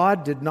that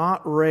God did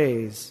not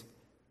raise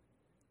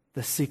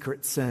the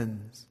secret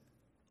sins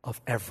of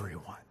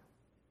everyone.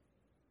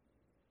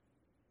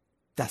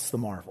 That's the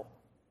marvel.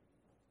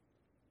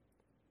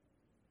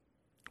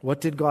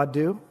 What did God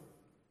do?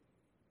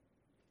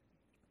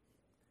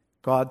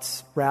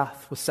 God's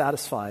wrath was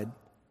satisfied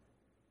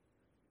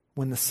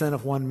when the sin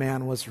of one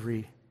man was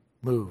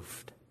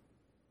removed.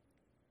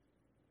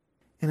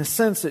 In a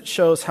sense, it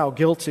shows how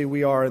guilty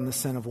we are in the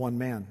sin of one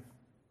man,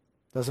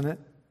 doesn't it?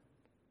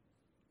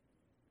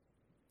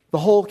 The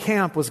whole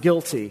camp was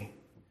guilty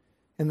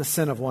in the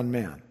sin of one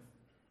man.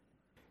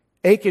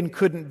 Achan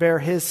couldn't bear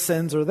his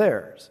sins or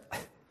theirs.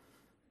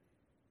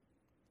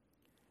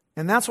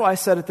 And that's why I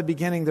said at the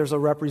beginning there's a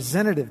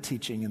representative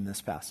teaching in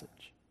this passage.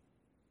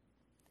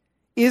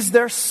 Is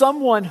there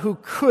someone who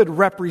could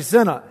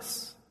represent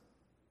us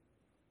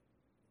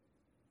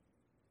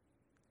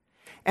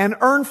and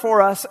earn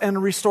for us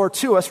and restore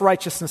to us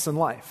righteousness and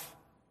life?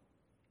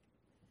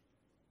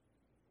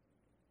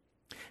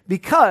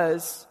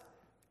 Because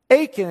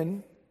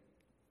Achan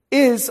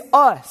is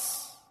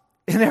us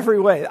in every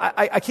way.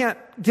 I can't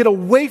get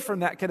away from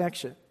that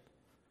connection.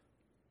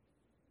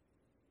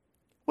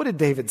 What did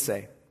David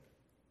say?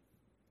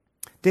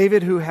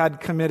 David, who had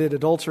committed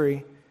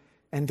adultery,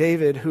 and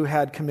David, who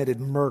had committed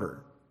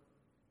murder.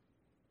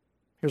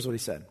 Here's what he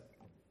said.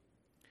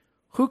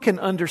 Who can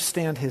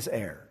understand his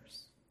errors?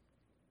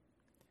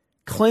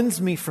 Cleanse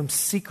me from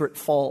secret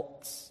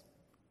faults.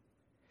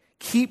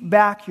 Keep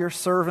back your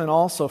servant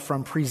also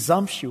from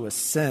presumptuous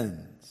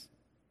sins.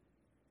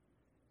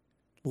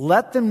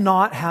 Let them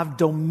not have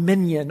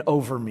dominion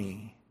over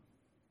me.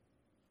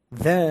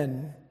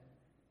 Then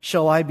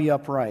shall I be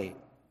upright,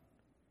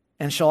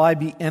 and shall I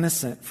be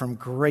innocent from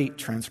great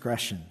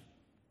transgression.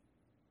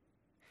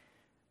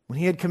 When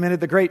he had committed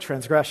the great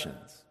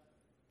transgressions,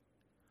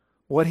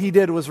 what he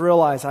did was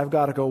realize, I've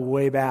got to go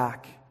way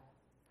back.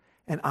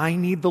 And I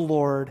need the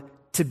Lord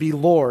to be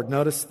Lord,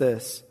 notice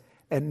this,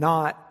 and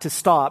not to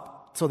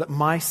stop so that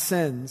my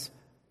sins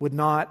would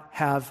not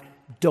have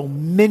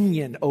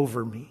dominion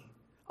over me.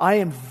 I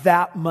am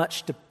that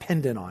much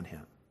dependent on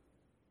him.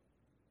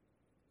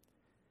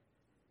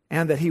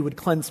 And that he would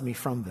cleanse me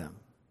from them.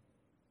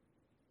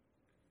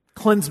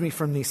 Cleanse me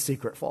from these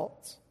secret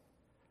faults.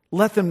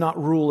 Let them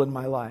not rule in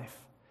my life.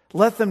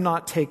 Let them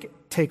not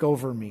take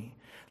over me.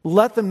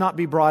 Let them not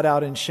be brought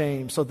out in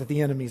shame so that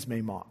the enemies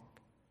may mock.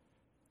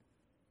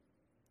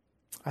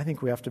 I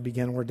think we have to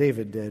begin where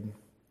David did.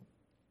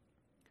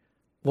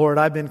 Lord,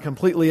 I've been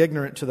completely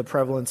ignorant to the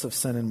prevalence of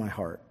sin in my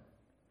heart.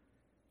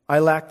 I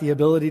lack the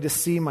ability to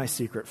see my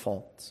secret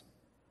faults.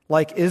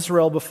 Like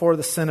Israel before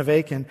the sin of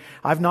Achan,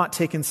 I've not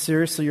taken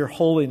seriously your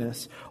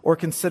holiness or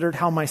considered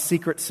how my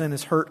secret sin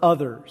has hurt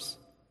others.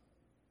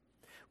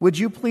 Would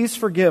you please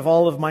forgive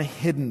all of my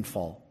hidden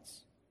faults?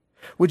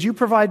 Would you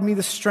provide me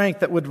the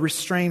strength that would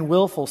restrain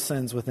willful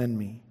sins within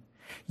me?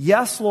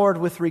 Yes, Lord,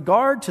 with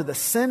regard to the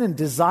sin and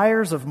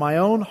desires of my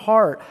own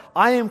heart,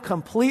 I am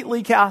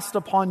completely cast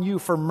upon you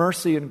for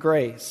mercy and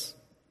grace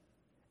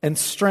and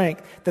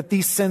strength that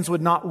these sins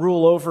would not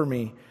rule over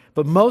me.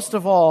 But most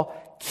of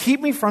all,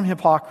 keep me from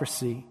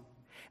hypocrisy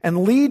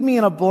and lead me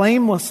in a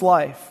blameless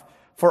life.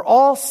 For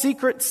all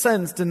secret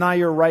sins deny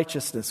your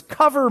righteousness.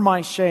 Cover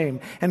my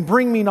shame and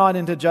bring me not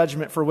into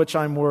judgment for which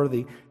I'm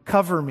worthy.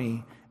 Cover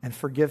me and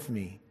forgive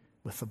me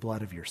with the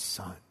blood of your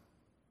Son.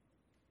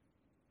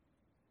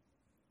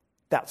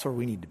 That's where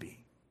we need to be.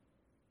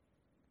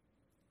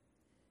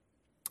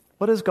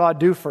 What does God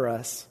do for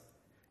us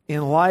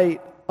in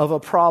light of a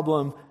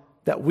problem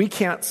that we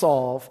can't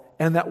solve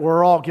and that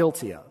we're all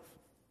guilty of?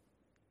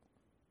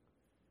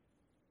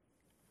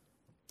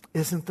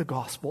 Isn't the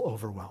gospel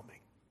overwhelming?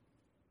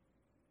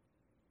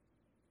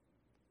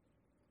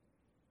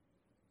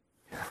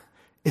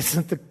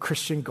 Isn't the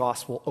Christian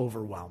gospel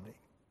overwhelming?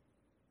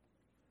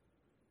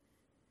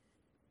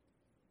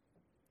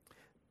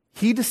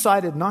 He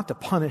decided not to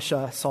punish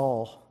us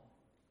all,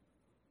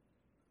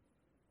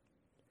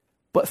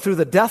 but through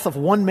the death of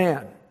one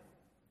man.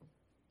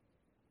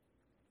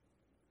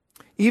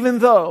 Even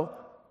though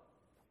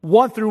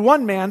through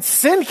one man,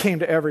 sin came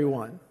to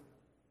everyone.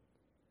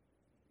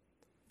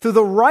 Through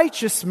the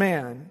righteous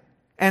man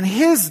and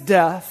his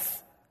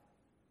death,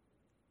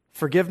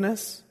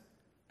 forgiveness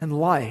and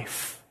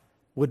life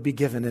would be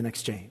given in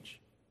exchange.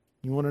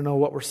 You want to know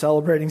what we're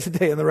celebrating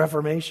today in the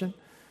Reformation?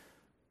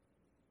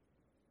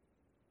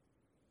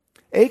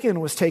 Achan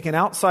was taken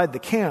outside the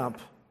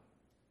camp.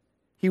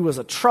 He was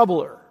a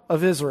troubler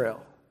of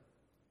Israel.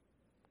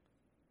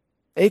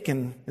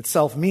 Achan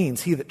itself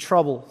means he that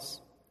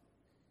troubles.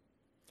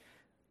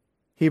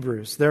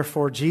 Hebrews,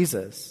 therefore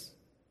Jesus,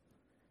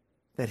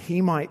 that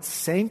he might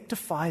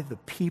sanctify the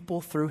people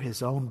through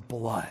his own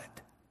blood.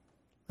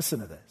 Listen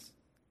to this.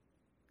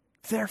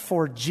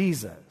 Therefore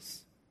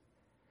Jesus,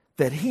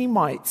 that he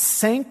might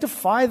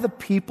sanctify the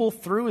people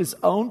through his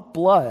own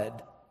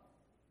blood,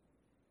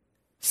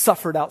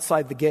 suffered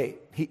outside the gate.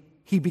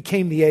 He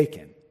became the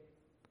Achan.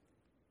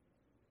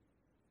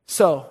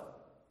 So,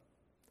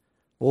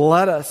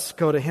 let us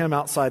go to him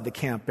outside the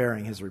camp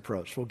bearing his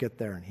reproach. We'll get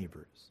there in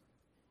Hebrews.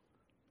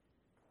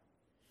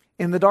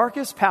 In the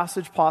darkest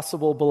passage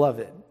possible,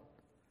 beloved,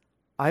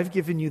 I've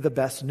given you the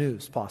best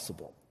news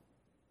possible.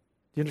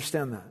 Do you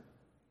understand that?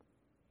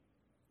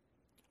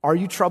 Are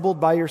you troubled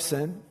by your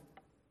sin?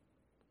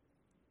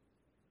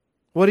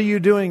 What are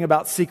you doing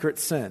about secret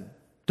sin?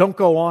 Don't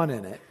go on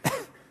in it.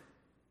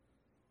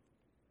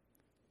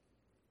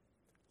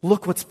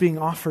 Look what's being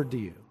offered to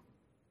you.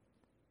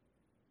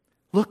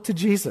 Look to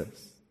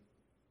Jesus.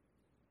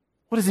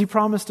 What does he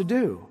promise to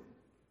do?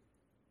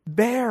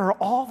 Bear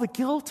all the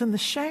guilt and the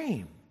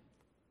shame.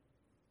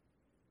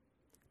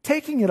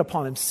 Taking it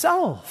upon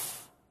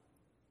himself.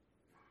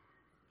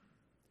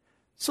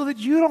 So that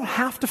you don't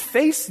have to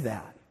face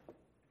that.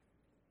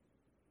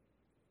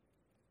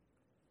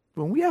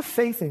 When we have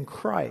faith in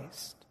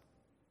Christ,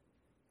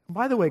 and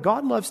by the way,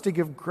 God loves to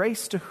give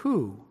grace to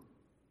who?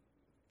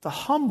 The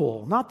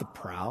humble, not the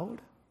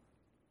proud.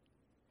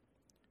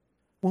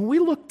 When we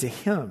look to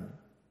him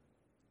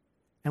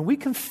and we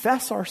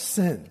confess our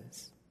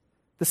sins,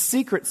 the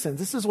secret sins,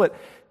 this is what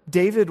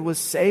David was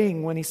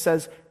saying when he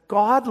says,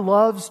 God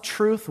loves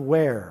truth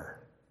where?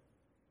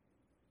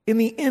 In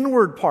the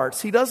inward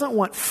parts. He doesn't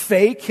want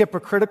fake,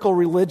 hypocritical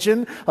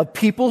religion of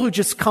people who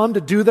just come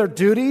to do their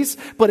duties,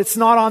 but it's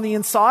not on the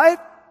inside.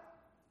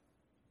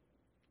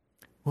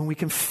 When we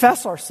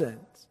confess our sins,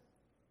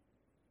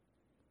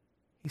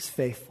 he's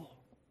faithful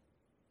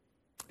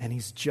and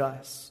he's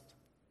just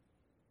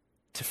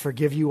to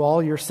forgive you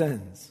all your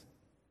sins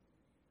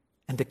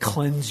and to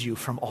cleanse you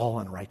from all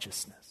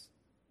unrighteousness.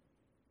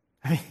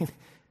 I mean,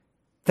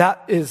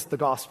 that is the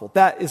gospel.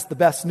 That is the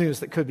best news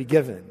that could be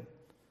given.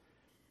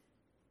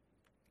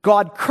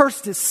 God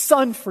cursed his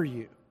son for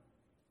you,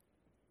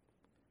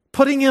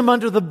 putting him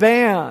under the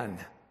ban,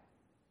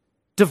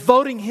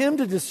 devoting him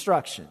to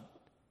destruction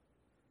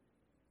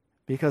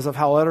because of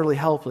how utterly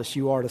helpless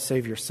you are to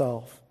save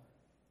yourself.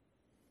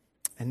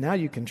 And now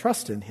you can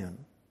trust in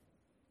him.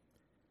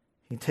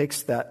 He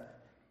takes that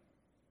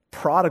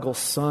prodigal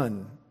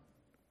son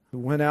who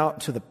went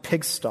out to the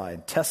pigsty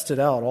and tested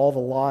out all the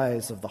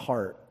lies of the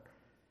heart.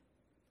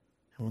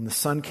 And when the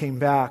son came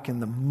back in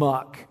the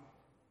muck,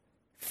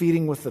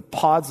 feeding with the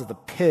pods of the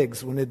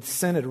pigs, when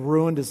sin had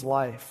ruined his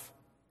life,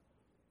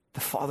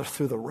 the father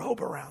threw the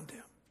robe around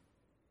him.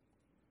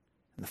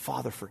 And the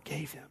father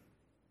forgave him.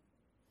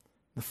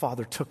 The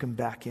father took him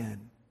back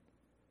in.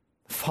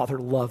 The father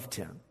loved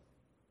him.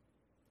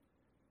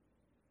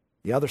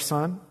 The other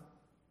son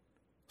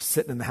was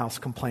sitting in the house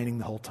complaining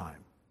the whole time.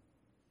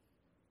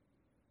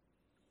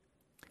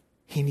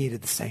 He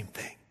needed the same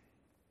thing.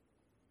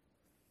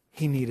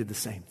 He needed the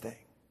same thing.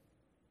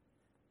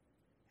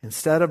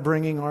 Instead of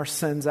bringing our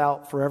sins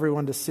out for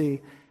everyone to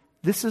see,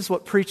 this is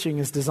what preaching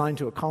is designed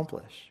to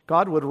accomplish.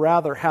 God would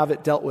rather have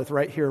it dealt with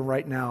right here and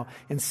right now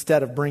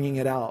instead of bringing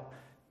it out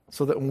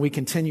so that when we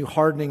continue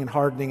hardening and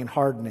hardening and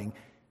hardening,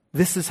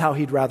 this is how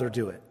he'd rather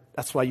do it.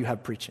 That's why you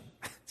have preaching.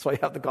 That's why you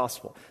have the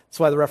gospel. That's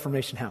why the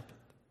Reformation happened.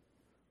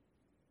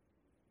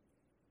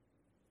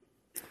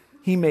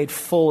 He made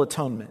full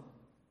atonement.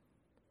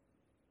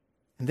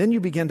 And then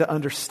you begin to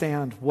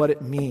understand what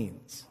it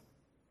means.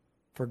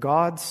 For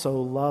God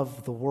so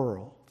loved the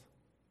world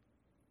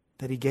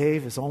that he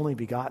gave his only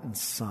begotten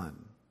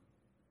Son,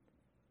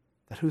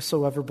 that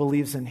whosoever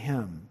believes in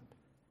him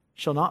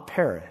shall not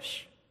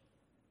perish,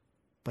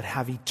 but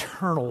have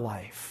eternal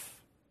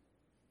life.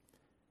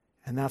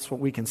 And that's what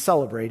we can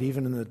celebrate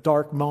even in the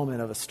dark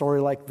moment of a story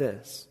like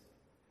this,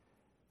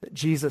 that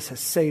Jesus has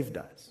saved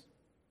us.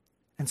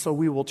 And so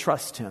we will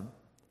trust him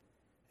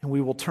and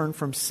we will turn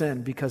from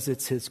sin because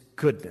it's his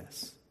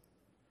goodness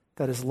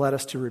that has led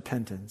us to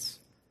repentance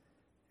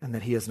and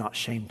that he has not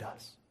shamed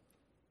us.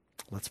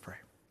 Let's pray.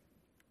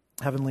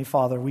 Heavenly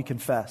Father, we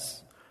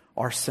confess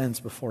our sins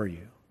before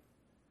you.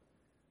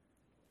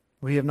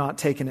 We have not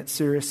taken it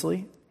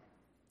seriously.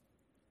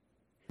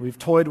 We've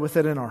toyed with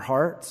it in our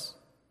hearts.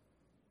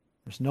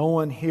 There's no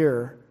one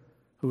here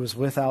who is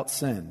without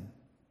sin.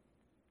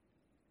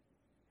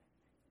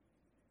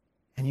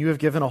 And you have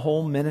given a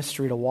whole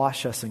ministry to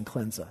wash us and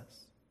cleanse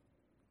us.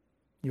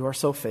 You are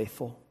so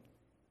faithful.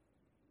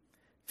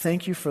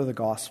 Thank you for the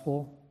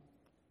gospel.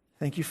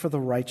 Thank you for the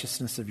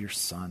righteousness of your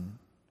Son.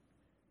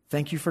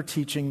 Thank you for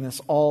teaching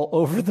this all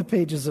over the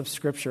pages of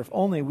Scripture. If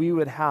only we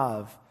would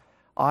have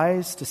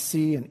eyes to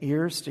see and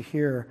ears to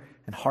hear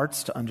and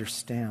hearts to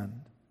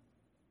understand.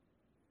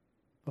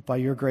 But by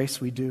your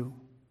grace we do.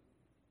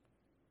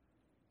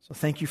 So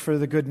thank you for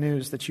the good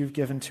news that you've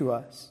given to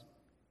us.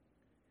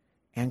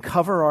 And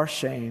cover our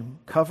shame,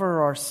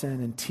 cover our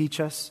sin, and teach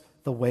us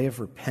the way of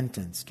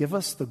repentance. Give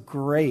us the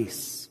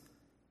grace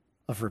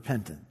of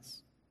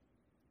repentance.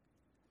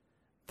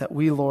 That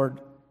we,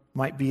 Lord,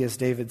 might be, as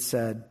David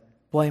said,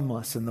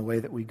 blameless in the way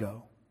that we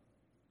go.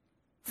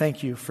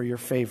 Thank you for your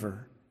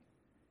favor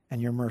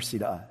and your mercy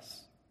to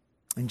us.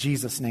 In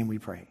Jesus' name we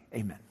pray.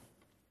 Amen.